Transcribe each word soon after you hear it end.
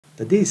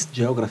Today's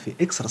geography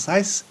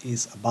exercise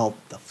is about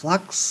the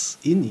flags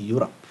in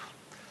Europe.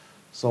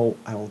 So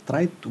I will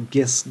try to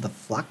guess the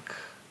flag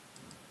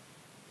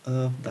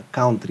of the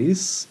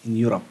countries in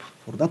Europe.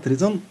 For that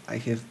reason, I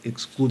have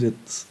excluded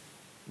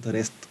the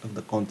rest of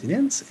the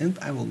continents and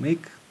I will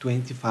make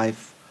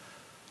 25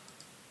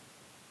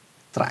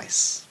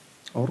 tries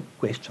or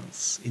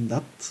questions in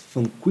that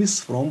fun quiz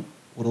from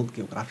World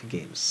Geography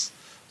Games.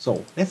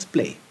 So let's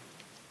play.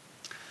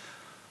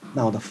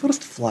 Now the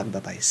first flag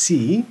that I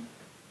see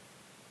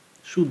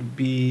should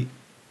be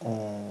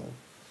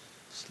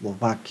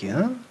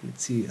Slovakia.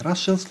 Let's see,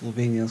 Russia,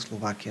 Slovenia,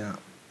 Slovakia,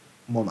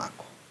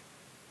 Monaco.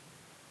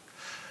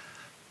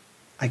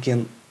 I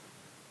can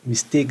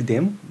mistake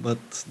them,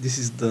 but this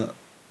is the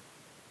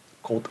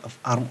coat of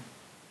arms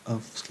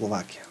of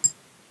Slovakia.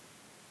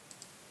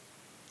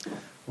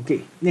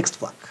 Okay, next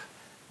flag.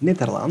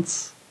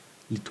 Netherlands,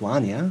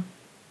 Lithuania,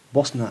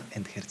 Bosnia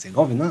and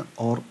Herzegovina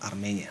or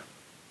Armenia.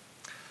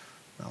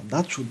 Now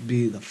that should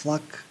be the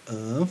flag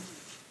of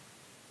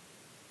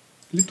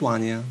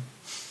Lithuania.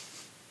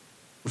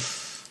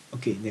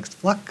 Okay, next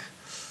flag.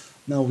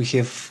 Now we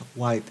have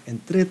white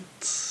and red.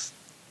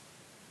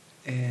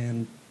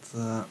 And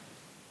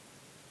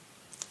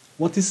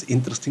what is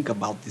interesting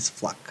about this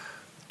flag?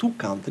 Two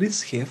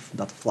countries have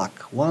that flag.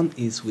 One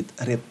is with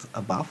red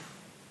above,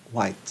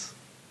 white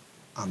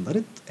under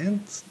it,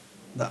 and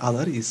the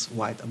other is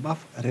white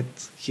above, red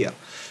here.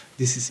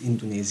 This is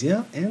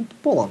Indonesia and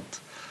Poland.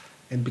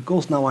 And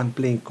because now I'm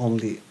playing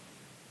only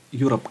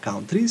Europe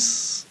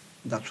countries,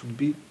 that should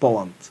be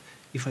Poland.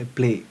 If I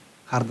play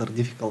harder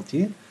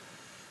difficulty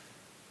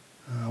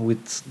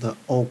with the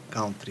all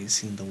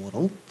countries in the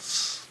world,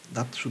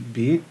 that should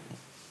be,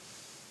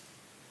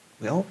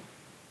 well,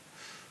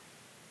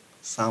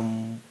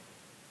 some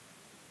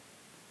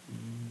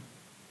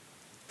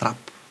trap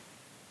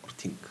or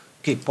thing.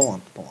 Okay,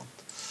 Poland.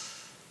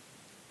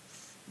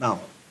 Now,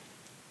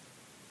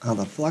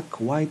 another flag,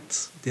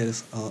 white, there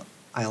is an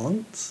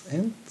island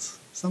and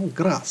some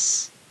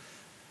grass.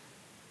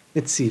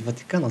 Let's see,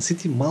 Vatican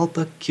City,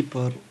 Malta,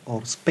 Kipper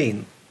or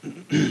Spain.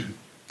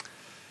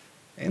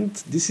 And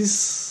this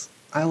is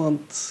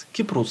island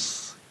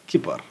Cyprus,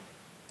 Kipper.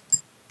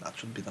 That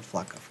should be the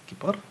flag of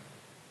Kipper.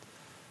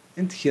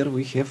 And here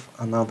we have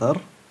another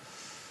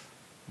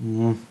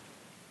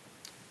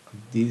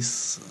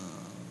these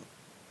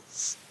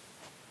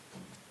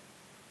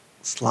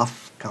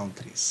Slav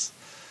countries.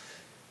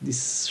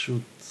 This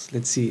should,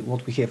 let's see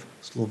what we have.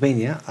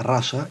 Slovenia,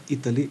 Russia,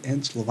 Italy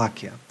and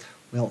Slovakia.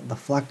 Well, the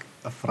flag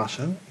of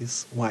Russia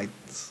is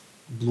white,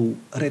 blue,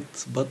 red,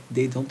 but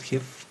they don't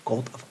have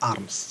coat of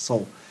arms.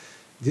 So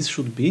this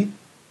should be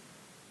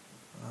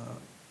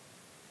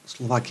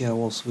Slovakia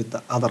was with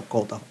the other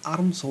coat of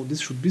arms, so this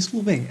should be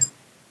Slovenia.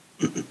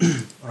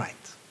 Right.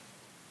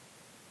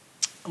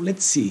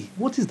 Let's see,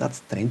 what is that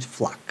strange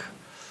flag?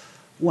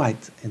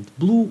 White and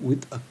blue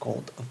with a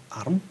coat of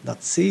arms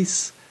that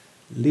says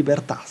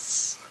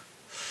Libertas.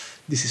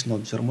 This is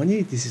not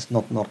Germany, this is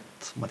not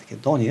North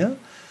Macedonia,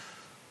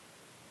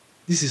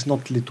 this is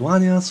not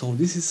Lithuania, so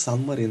this is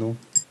San Marino.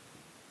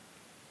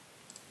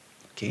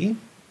 Okay,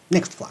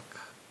 next flag.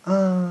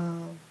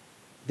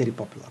 Very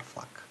popular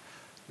flag.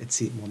 Let's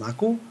see,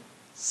 Monaco,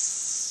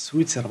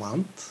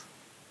 Switzerland,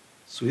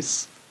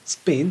 Swiss,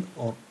 Spain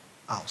or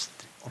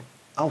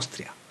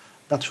Austria.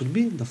 That should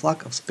be the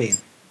flag of Spain,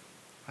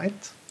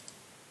 right?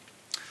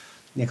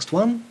 Next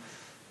one.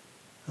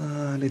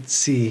 Let's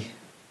see.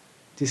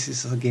 This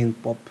is again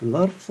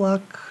popular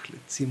flag.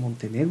 Let's see,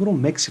 Montenegro,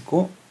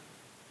 Mexico,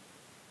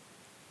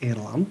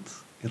 Ireland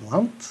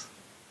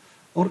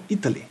or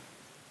Italy.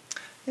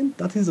 And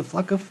that is the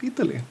flag of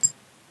Italy.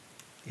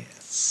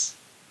 Yes.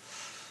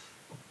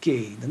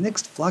 Okay, the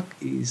next flag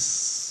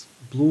is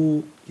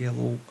blue,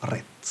 yellow,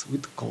 red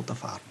with coat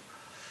of arms.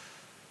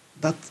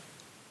 That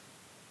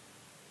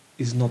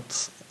is not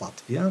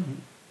Latvia.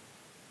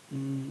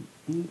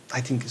 I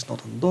think it's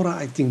not Andorra.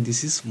 I think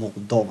this is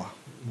Moldova.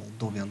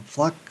 Moldovan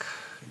flag.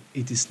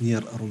 It is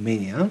near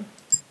Romania.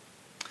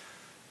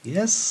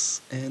 Yes,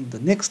 and the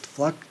next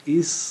flag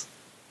is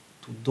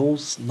to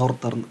those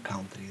northern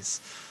countries.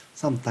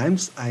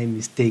 Sometimes I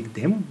mistake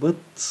them, but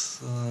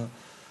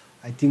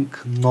I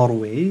think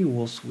Norway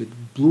was with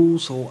blue,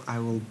 so I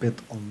will bet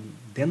on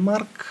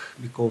Denmark,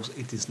 because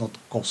it is not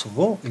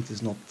Kosovo, it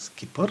is not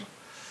Kipper,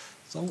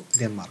 so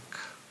Denmark.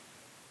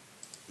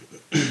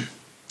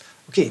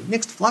 Okay,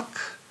 next flag,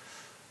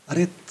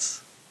 red,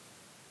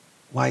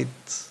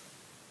 white,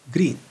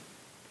 green.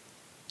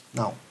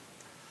 Now,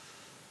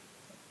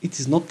 it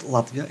is not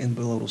Latvia and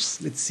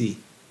Belarus. Let's see,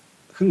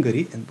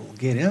 Hungary and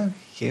Bulgaria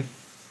have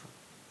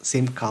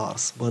same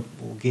colors, but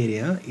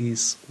Bulgaria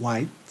is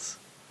white,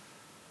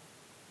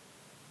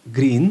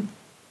 green,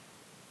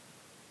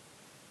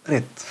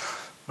 red,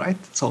 right?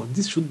 So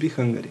this should be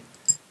Hungary.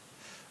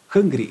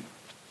 Hungary,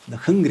 the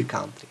hungry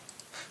country.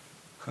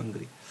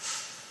 Hungary.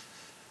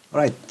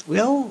 Right,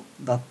 well,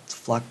 that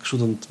flag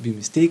shouldn't be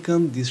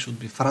mistaken. This should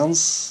be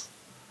France.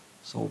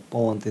 So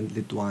Poland and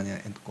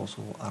Lithuania and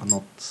Kosovo are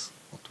not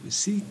what we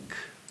seek.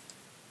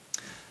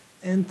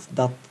 And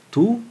that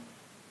too,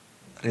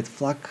 red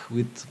flag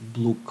with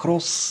blue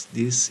cross.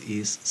 This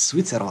is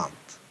Switzerland.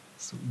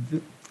 So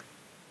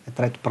I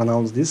try to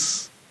pronounce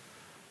this.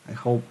 I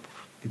hope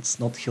it's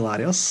not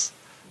hilarious,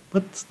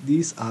 but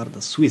these are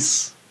the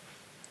Swiss.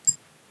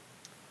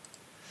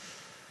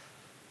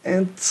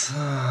 And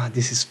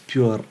this is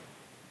pure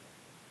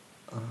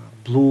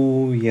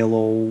blue,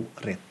 yellow,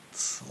 red,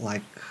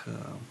 like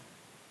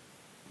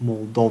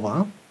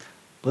Moldova,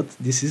 but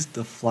this is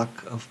the flag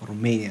of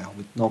Romania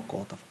with no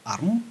coat of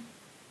arms.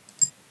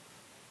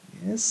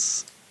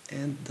 Yes,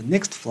 and the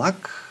next flag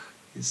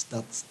is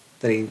that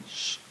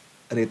strange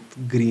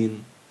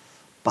red-green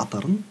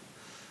pattern.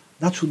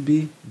 That should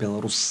be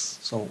Belarus.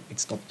 So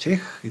it's not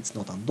Czech, it's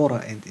not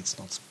Andorra, and it's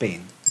not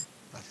Spain.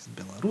 That is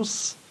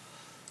Belarus.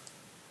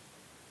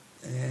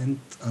 And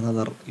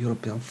another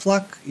European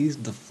flag is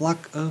the flag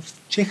of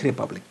Czech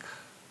Republic.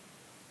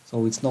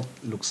 So it's not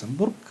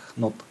Luxembourg,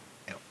 not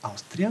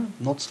Austria,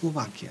 not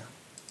Slovakia,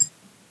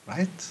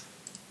 right?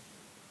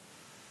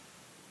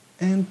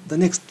 And the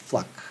next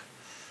flag.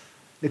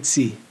 Let's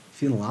see,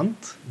 Finland,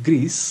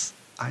 Greece,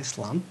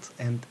 Iceland,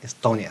 and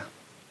Estonia.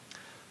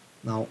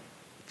 Now,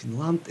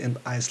 Finland and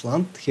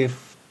Iceland have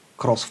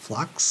cross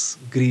flags.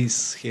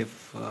 Greece have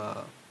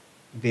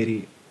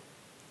very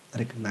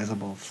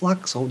recognizable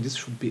flag, so this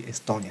should be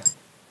Estonia,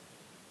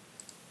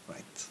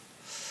 right?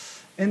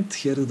 And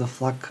here is the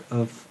flag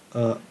of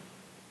a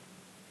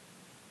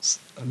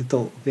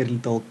very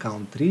little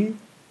country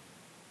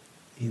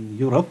in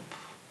Europe.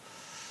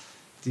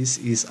 This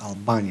is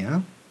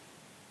Albania.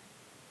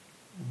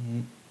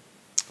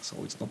 So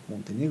it's not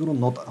Montenegro,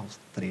 not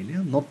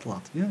Australia, not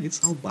Latvia,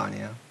 it's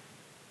Albania.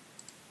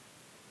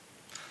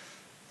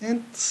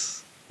 And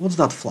what's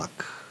that flag?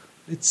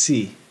 Let's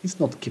see, it's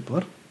not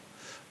Kipper,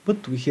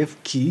 but we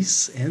have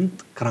keys and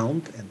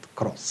crown and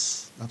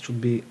cross. That should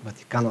be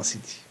Vatican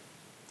City.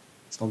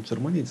 It's not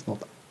Germany, it's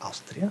not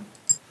Austria.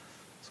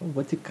 So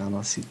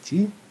Vatican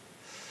City.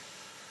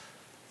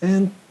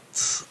 And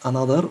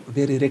another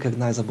very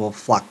recognizable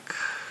flag.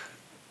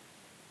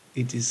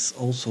 It is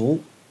also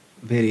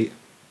very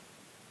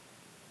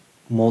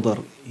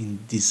modern in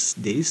these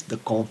days, the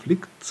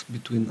conflict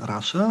between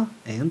Russia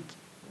and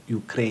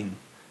Ukraine.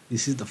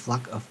 This is the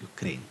flag of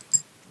Ukraine.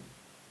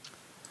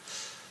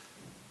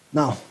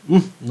 Now,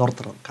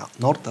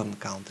 northern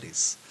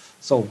countries.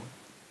 So,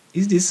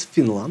 is this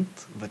Finland,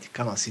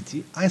 Vatican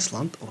City,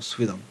 Iceland, or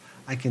Sweden?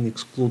 I can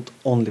exclude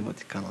only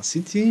Vatican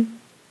City.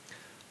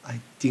 I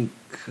think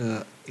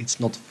it's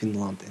not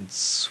Finland and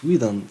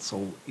Sweden,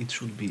 so it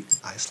should be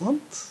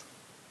Iceland.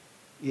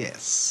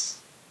 Yes.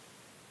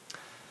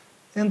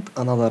 And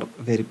another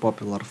very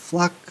popular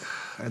flag,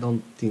 I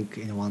don't think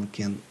anyone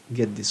can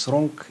get this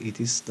wrong, it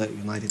is the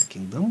United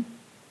Kingdom.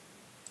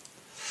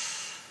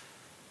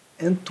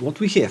 And what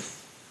we have?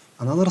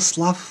 Another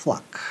Slav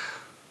flag.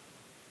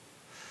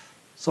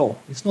 So,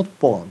 it's not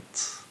Poland,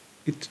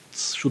 it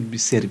should be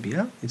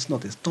Serbia, it's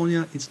not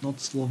Estonia, it's not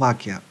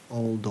Slovakia,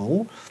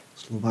 although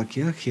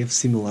Slovakia have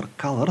similar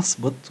colors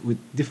but with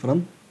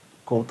different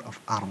coat of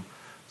arms.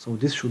 So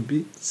this should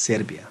be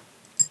Serbia.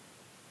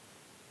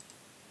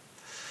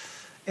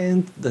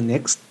 And the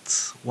next,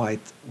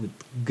 white with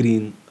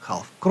green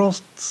half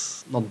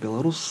crossed, not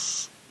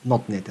Belarus,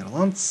 not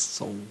Netherlands,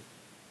 so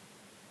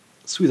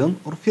Sweden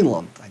or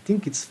Finland. I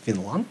think it's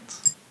Finland.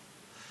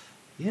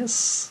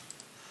 Yes.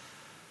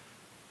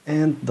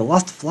 And the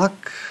last flag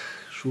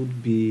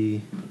should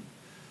be,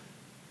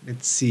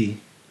 let's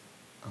see,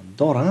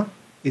 Andorra.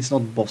 It's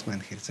not Bosnia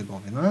and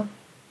Herzegovina.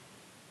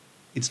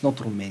 It's not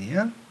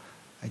Romania.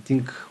 I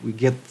think we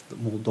get the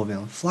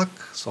Moldovan flag,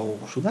 so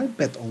should I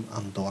bet on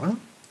Andorra?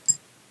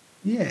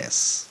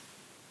 Yes,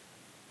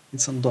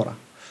 it's Andorra.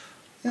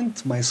 And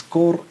my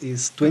score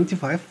is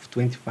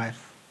 25-25.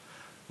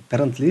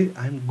 Apparently,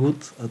 I'm good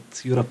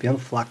at European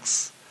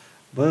flags,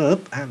 but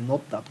I'm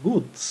not that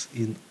good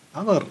in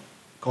other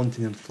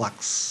continent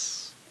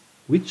flags,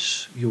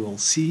 which you will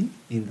see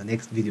in the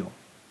next video,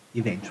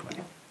 eventually.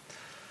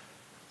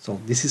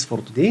 So this is for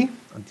today.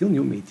 Until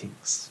new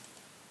meetings.